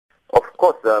Of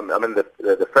course,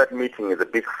 the Fed meeting is a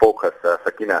big focus,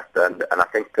 Sakina, and I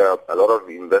think a lot of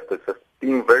investors are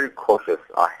being very cautious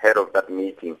ahead of that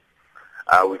meeting.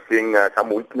 We're seeing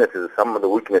some of the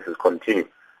weaknesses continue.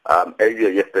 Earlier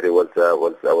yesterday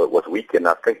was weak, and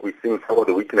I think we're seeing some of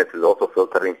the weaknesses also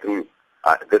filtering through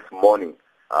this morning.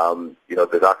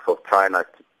 The DAX of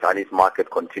Chinese market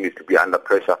continues to be under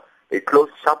pressure. It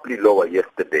closed sharply lower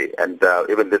yesterday, and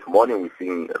even this morning we're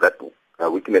seeing that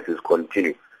weaknesses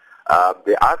continue.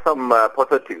 There are some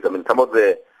positives. Some of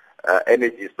the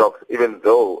energy stocks, even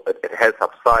though it has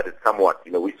subsided somewhat,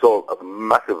 we saw a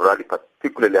massive rally,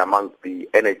 particularly among the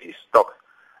energy stocks,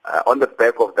 on the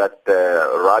back of that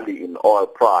rally in oil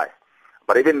price.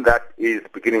 But even that is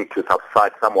beginning to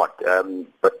subside somewhat.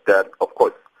 But of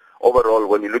course, overall,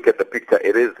 when you look at the picture,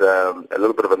 it is a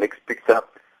little bit of a mixed picture.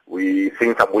 We're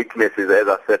seeing some weaknesses, as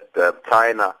I said,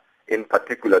 China in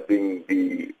particular being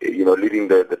leading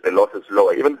the losses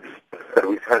lower. Even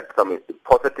we've had some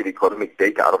positive economic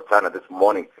data out of China this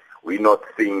morning. We're not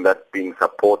seeing that being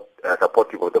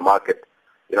supportive of the market.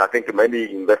 I think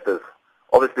many investors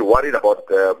obviously worried about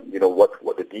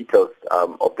what the details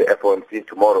of the FOMC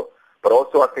tomorrow. But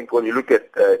also I think when you look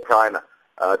at China,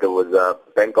 there was a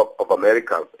Bank of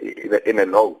America in a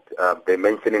note. They're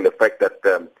mentioning the fact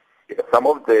that some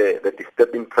of the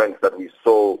disturbing trends that we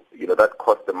saw, that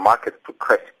caused the markets to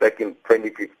crash back in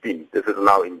 2015. This is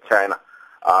now in China.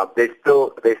 They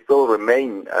still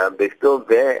remain. They're still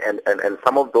there, and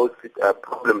some of those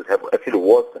problems have actually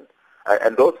worsened.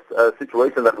 And those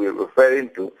situations that we're referring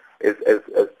to is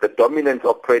the dominance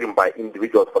of trading by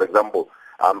individuals, for example.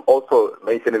 Also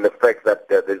mentioning the fact that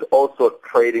there's also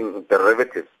trading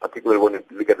derivatives, particularly when you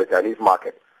look at the Chinese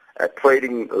market,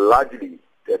 trading largely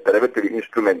derivative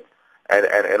instruments,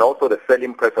 and also the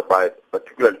selling pressure by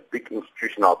particularly big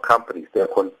institutional companies. They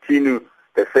continue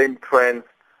the same trends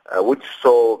which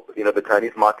saw the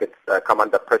Chinese markets come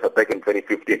under pressure back in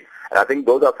 2015. And I think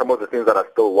those are some of the things that are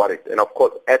still worried. And of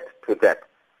course, add to that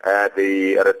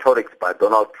the rhetorics by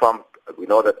Donald Trump. We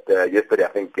know that yesterday I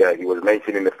think he was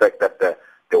mentioning the fact that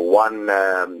the one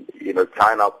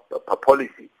China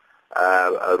policy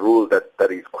rule that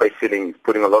he's questioning, he's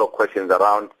putting a lot of questions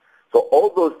around. So all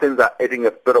those things are adding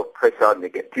a bit of pressure,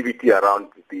 negativity around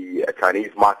the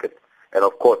Chinese market, and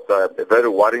of course, very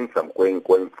worrisome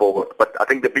going forward. But I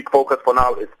think the big focus for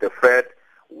now is the Fed.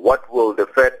 What will the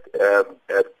Fed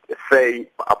say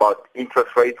about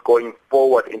interest rates going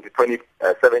forward into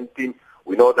 2017?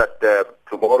 We know that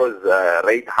tomorrow's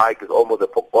rate hike is almost a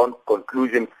foregone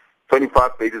conclusion,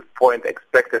 25 basis point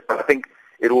expected. But I think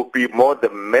it will be more the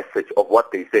message of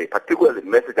what they say, particularly the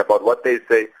message about what they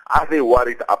say. Are they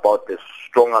worried about the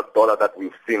stronger dollar that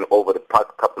we've seen over the past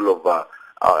couple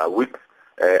of weeks?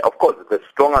 Of course, the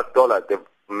stronger dollar, they've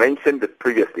mentioned it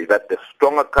previously, that the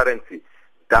stronger currency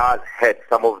does hurt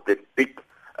some of the big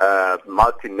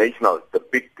multinationals, the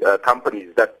big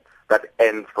companies that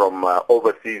earn from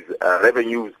overseas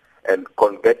revenues and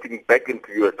converting back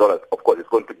into U.S. dollars. Of course, it's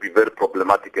going to be very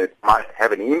problematic, and it might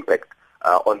have an impact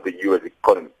on the U.S.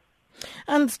 economy.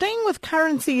 And staying with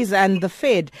currencies and the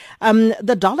Fed,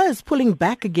 the dollar is pulling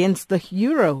back against the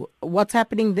euro. What's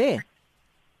happening there?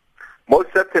 Most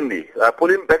certainly,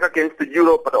 pulling back against the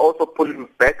euro, but also pulling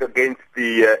back against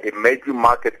the emerging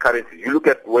market currencies. You look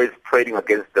at where it's trading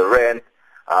against the rand,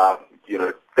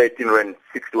 13 rand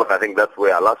 61. I think that's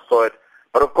where I last saw it.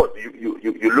 But of course,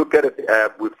 you look at it.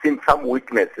 We've seen some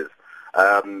weaknesses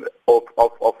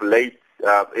of late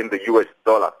in the U.S.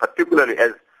 dollar, particularly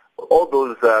as all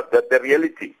those the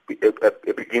reality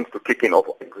it begins to kick in of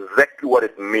exactly what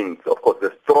it means. Of course,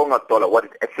 the stronger dollar, what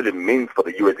it actually means for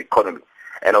the U.S. economy.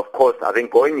 And of course, I think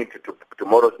going into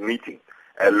tomorrow's meeting,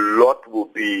 a lot will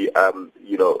be,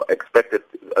 expected.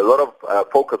 A lot of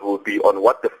focus will be on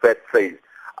what the Fed says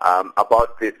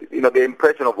about this. The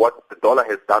impression of what the dollar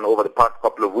has done over the past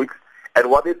couple of weeks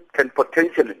and what it can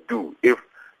potentially do if,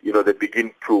 they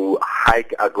begin to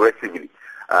hike aggressively.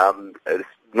 There's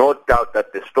no doubt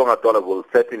that the stronger dollar will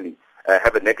certainly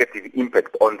have a negative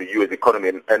impact on the U.S.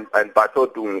 economy, and by so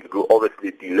doing, it will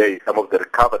obviously delay some of the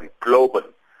recovery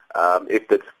globally. If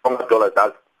the stronger dollar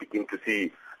does begin to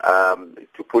see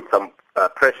to put some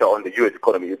pressure on the U.S.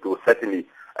 economy, it will certainly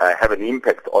have an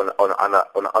impact on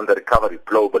the recovery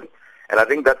globally. And I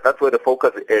think that's where the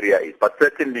focus area is. But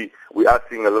certainly, we are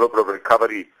seeing a little bit of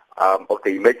recovery of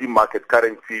the emerging market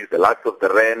currencies, the likes of the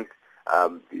rand,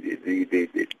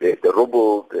 the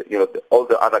ruble, all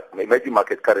the other emerging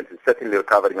market currencies certainly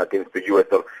recovering against the U.S.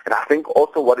 dollar. And I think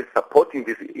also what is supporting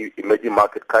these emerging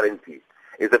market currencies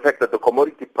is the fact that the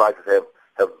commodity prices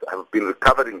have been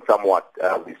recovering somewhat.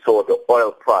 We saw the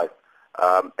oil price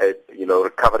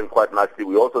recovering quite nicely.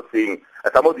 We're also seeing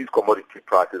some of these commodity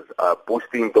prices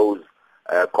boosting those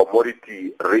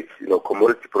commodity-rich,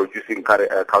 commodity-producing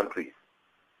countries.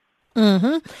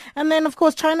 Mm-hmm. And then, of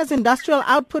course, China's industrial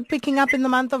output picking up in the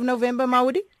month of November,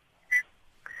 Maudi?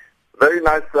 Very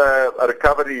nice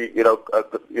recovery,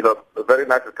 very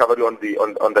nice recovery on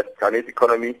the Chinese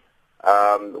economy.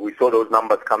 We saw those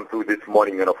numbers come through this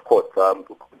morning, and of course,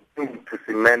 to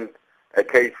cement a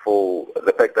case for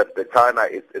the fact that China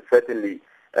is certainly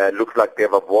looks like they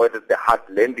have avoided the hard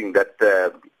landing that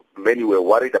many were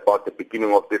worried about at the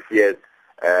beginning of this year.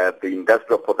 The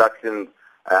industrial production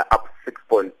up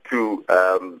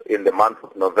 6.2 in the month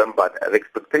of November. The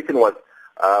expectation was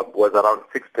around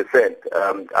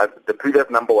 6%. The previous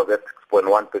number was at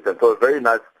 6.1%. So very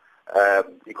nice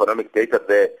economic data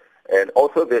there. And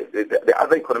also the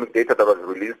other economic data that was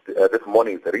released this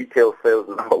morning is the retail sales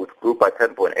number, which grew by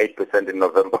 10.8% in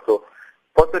November. So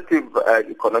positive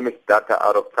economic data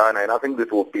out of China, and I think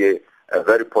this will be a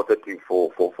very positive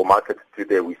for markets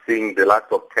today. We're seeing the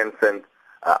likes of Tencent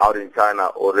out in China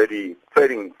already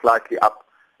trading slightly up,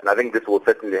 and I think this will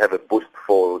certainly have a boost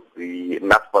for the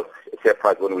Naspers share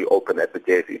price when we open at the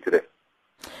JSE today.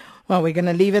 Well, we're going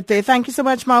to leave it there. Thank you so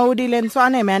much, Maudi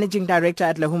Lenswane, Managing Director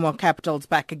at Lehumo Capitals,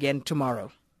 back again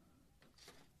tomorrow.